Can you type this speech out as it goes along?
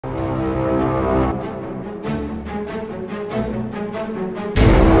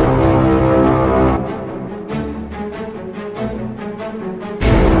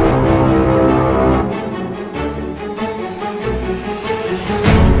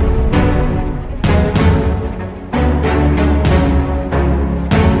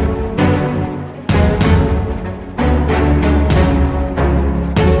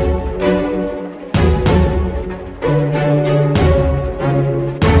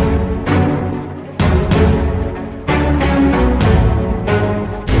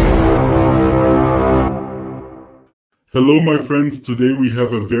Hello my friends, today we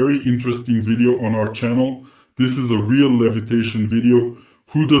have a very interesting video on our channel. This is a real levitation video.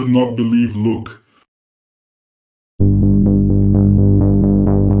 Who does not believe, look.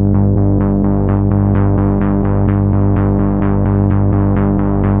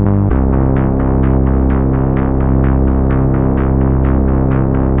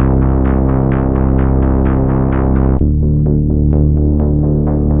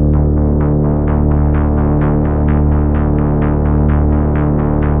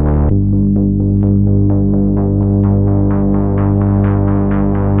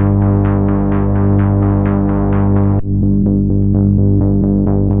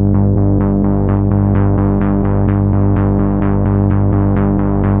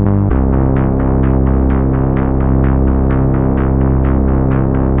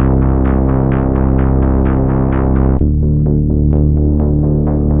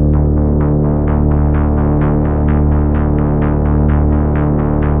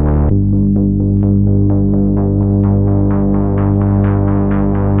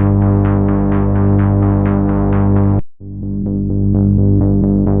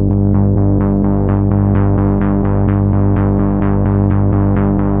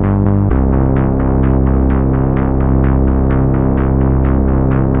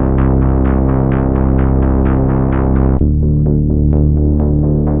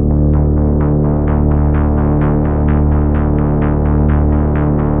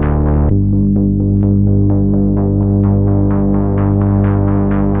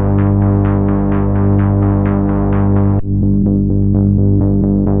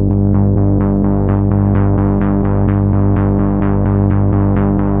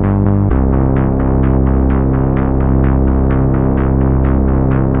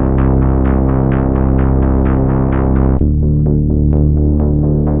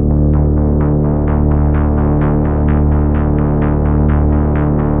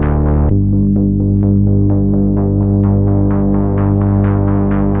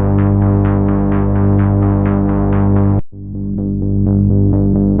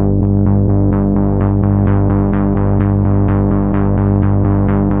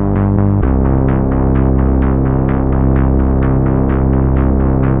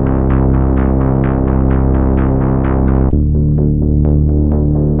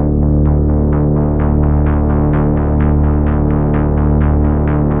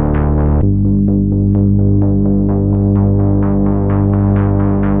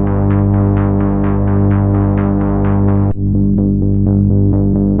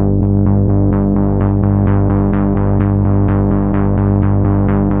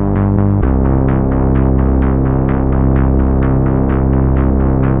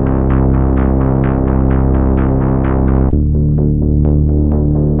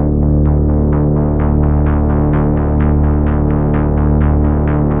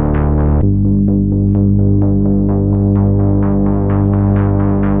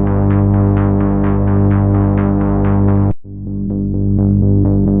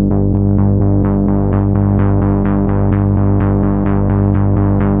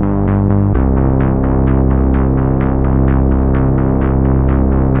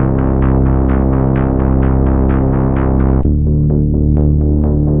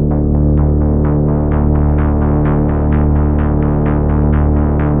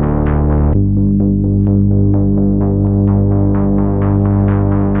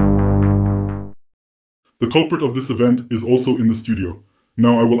 The culprit of this event is also in the studio.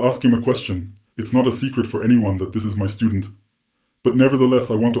 Now I will ask him a question. It's not a secret for anyone that this is my student. But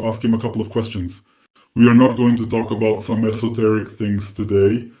nevertheless, I want to ask him a couple of questions. We are not going to talk about some esoteric things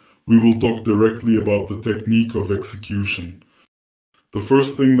today. We will talk directly about the technique of execution. The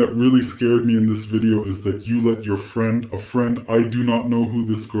first thing that really scared me in this video is that you let your friend, I do not know who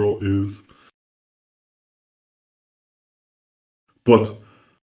this girl is, but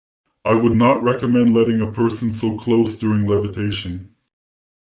I would not recommend letting a person so close during levitation.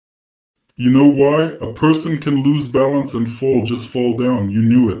 You know why? A person can lose balance and fall, just fall down. You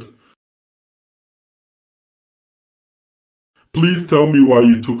knew it. Please tell me why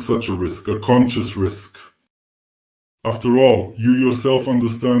you took such a risk, a conscious risk. After all, you yourself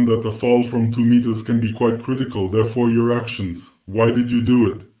understand that a fall from 2 meters can be quite critical, therefore your actions. Why did you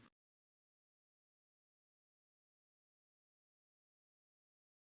do it?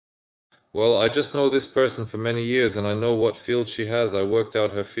 Well, I just know this person for many years and I know what field she has. I worked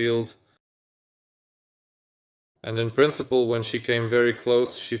out her field. And in principle, when she came very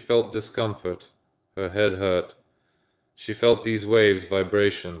close, she felt discomfort. Her head hurt. She felt these waves,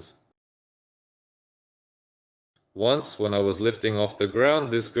 vibrations. Once, when I was lifting off the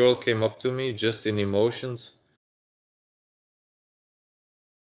ground, this girl came up to me just in emotions.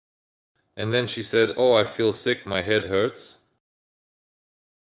 And then she said, "Oh, I feel sick, my head hurts."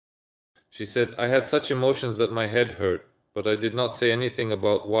 She said, "I had such emotions that my head hurt," but I did not say anything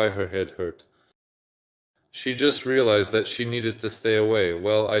about why her head hurt. She just realized that she needed to stay away.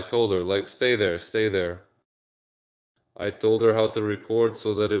 Well, I told her, like, stay there, stay there. I told her how to record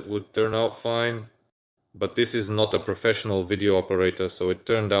so that it would turn out fine. But this is not a professional video operator, so it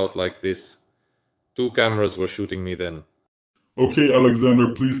turned out like this. 2 cameras were shooting me then. Okay,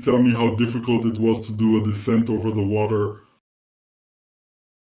 Alexander, please tell me how difficult it was to do a descent over the water.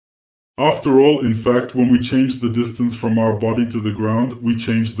 After all, in fact, when we changed the distance from our body to the ground, we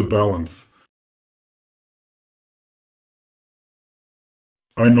changed the balance.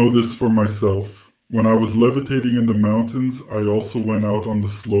 I know this for myself. When I was levitating in the mountains, I also went out on the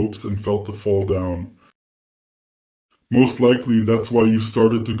slopes and felt the fall down. Most likely that's why you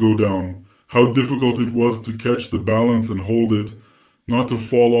started to go down. How difficult it was to catch the balance and hold it, not to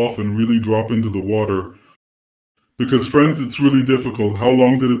fall off and really drop into the water. Because friends, it's really difficult. How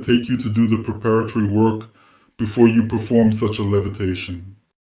long did it take you to do the preparatory work before you performed such a levitation?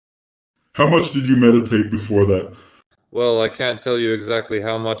 How much did you meditate before that? Well, I can't tell you exactly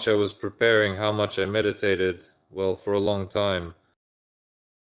how much I was preparing, how much I meditated. Well, for a long time.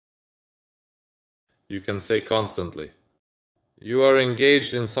 You can say constantly. You are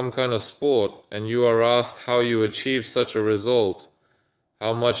engaged in some kind of sport, and you are asked how you achieved such a result.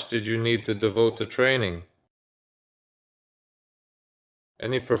 How much did you need to devote to training?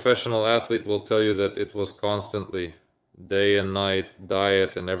 Any professional athlete will tell you that it was constantly, day and night,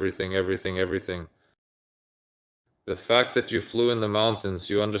 diet and everything, everything, everything. The fact that you flew in the mountains,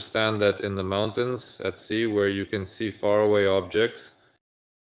 you understand that in the mountains, at sea, where you can see faraway objects,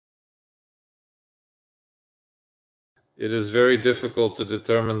 it is very difficult to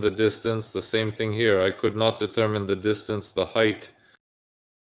determine the distance. The same thing here. I could not determine the distance, the height.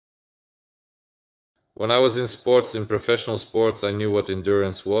 When I was in sports, in professional sports, I knew what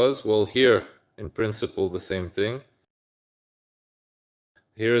endurance was. Well, here, in principle, the same thing.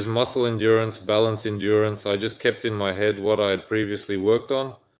 Here is muscle endurance, balance endurance. I just kept in my head what I had previously worked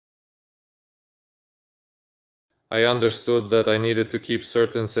on. I understood that I needed to keep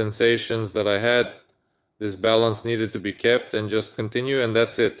certain sensations that I had. This balance needed to be kept and just continue, and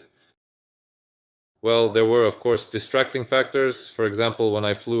that's it. Well, there were, of course, distracting factors. For example, when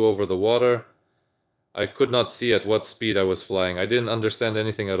I flew over the water, I could not see at what speed I was flying. I didn't understand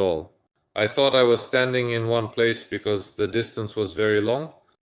anything at all. I thought I was standing in one place because the distance was very long.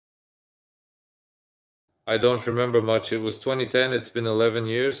 I don't remember much. It was 2010, it's been 11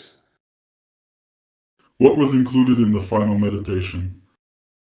 years. What was included in the final meditation?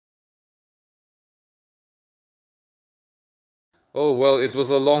 Oh, well, it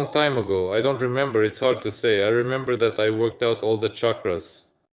was a long time ago. I don't remember. It's hard to say. I remember that I worked out all the chakras.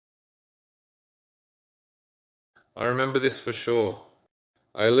 I remember this for sure.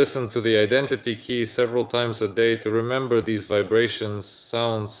 I listened to the identity key several times a day to remember these vibrations,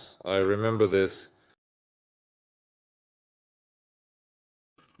 sounds. I remember this.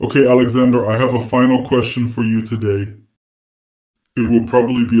 Okay, Alexander, I have a final question for you today. It will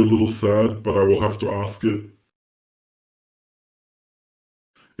probably be a little sad, but I will have to ask it.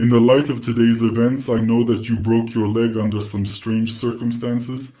 In the light of today's events, I know that you broke your leg under some strange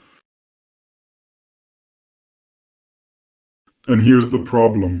circumstances. And here's the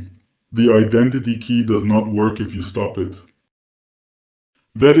problem. The identity key does not work if you stop it.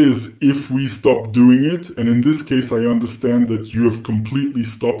 That is, if we stop doing it, and in this case I understand that you have completely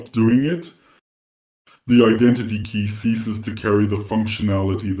stopped doing it, the identity key ceases to carry the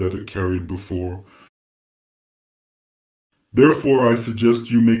functionality that it carried before. Therefore, I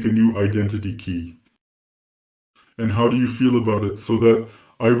suggest you make a new identity key. And how do you feel about it? So that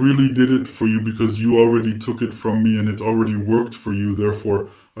I really did it for you because you already took it from me and it already worked for you, therefore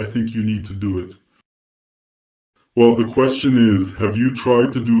I think you need to do it. Well, the question is, have you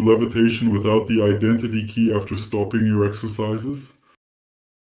tried to do levitation without the identity key after stopping your exercises?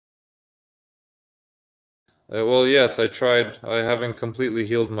 Well, yes, I tried. I haven't completely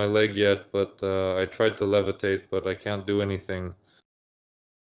healed my leg yet, but I tried to levitate, but I can't do anything.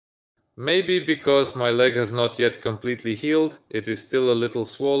 Maybe because my leg has not yet completely healed, it is still a little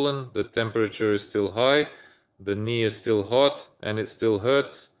swollen, the temperature is still high, the knee is still hot, and it still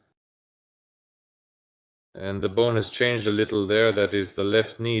hurts. And the bone has changed a little there, that is, the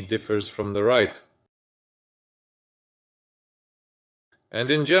left knee differs from the right.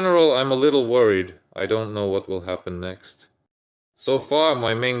 And in general, I'm a little worried. I don't know what will happen next. So far,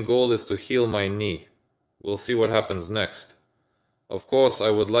 my main goal is to heal my knee. We'll see what happens next. Of course, I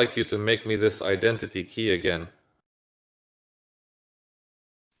would like you to make me this identity key again.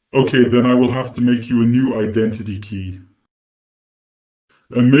 Okay, then I will have to make you a new identity key.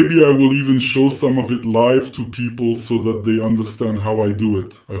 And maybe I will even show some of it live to people so that they understand how I do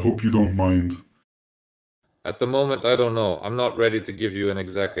it. I hope you don't mind. At the moment, I don't know. I'm not ready to give you an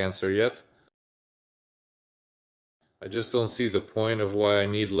exact answer yet. I just don't see the point of why I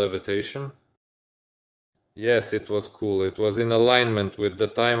need levitation. Yes, it was cool. It was in alignment with the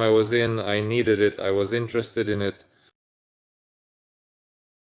time I was in. I needed it. I was interested in it.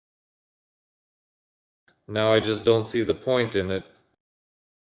 Now I just don't see the point in it.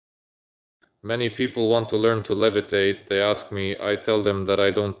 Many people want to learn to levitate. They ask me, I tell them that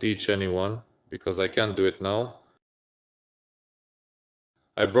I don't teach anyone because I can't do it now.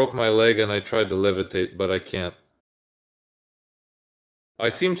 I broke my leg and I tried to levitate, but I can't. I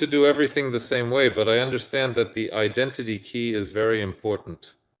seem to do everything the same way, but I understand that the identity key is very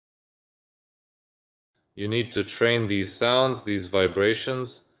important. You need to train these sounds, these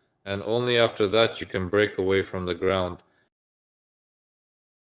vibrations, and only after that you can break away from the ground.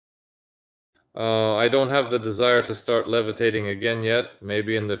 I don't have the desire to start levitating again yet.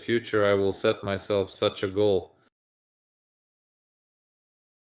 Maybe in the future I will set myself such a goal.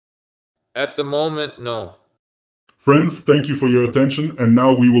 At the moment, no. Friends, thank you for your attention, and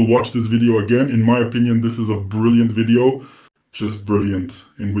now we will watch this video again. In my opinion, this is a brilliant video, just brilliant,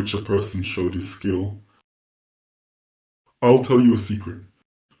 in which a person showed his skill. I'll tell you a secret.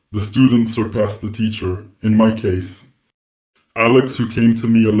 The student surpassed the teacher, in my case. Alex, who came to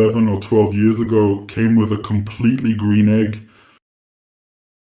me 11 or 12 years ago, came with a completely green egg.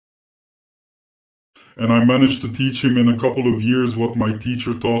 And I managed to teach him in a couple of years what my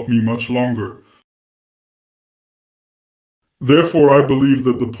teacher taught me much longer. Therefore, I believe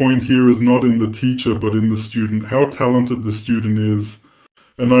that the point here is not in the teacher, but in the student, how talented the student is.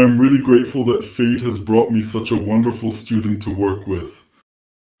 And I am really grateful that fate has brought me such a wonderful student to work with.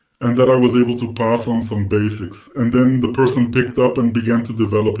 And that I was able to pass on some basics. And then the person picked up and began to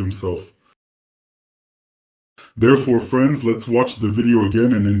develop himself. Therefore, friends, let's watch the video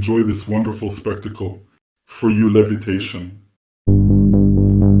again and enjoy this wonderful spectacle. For you, levitation.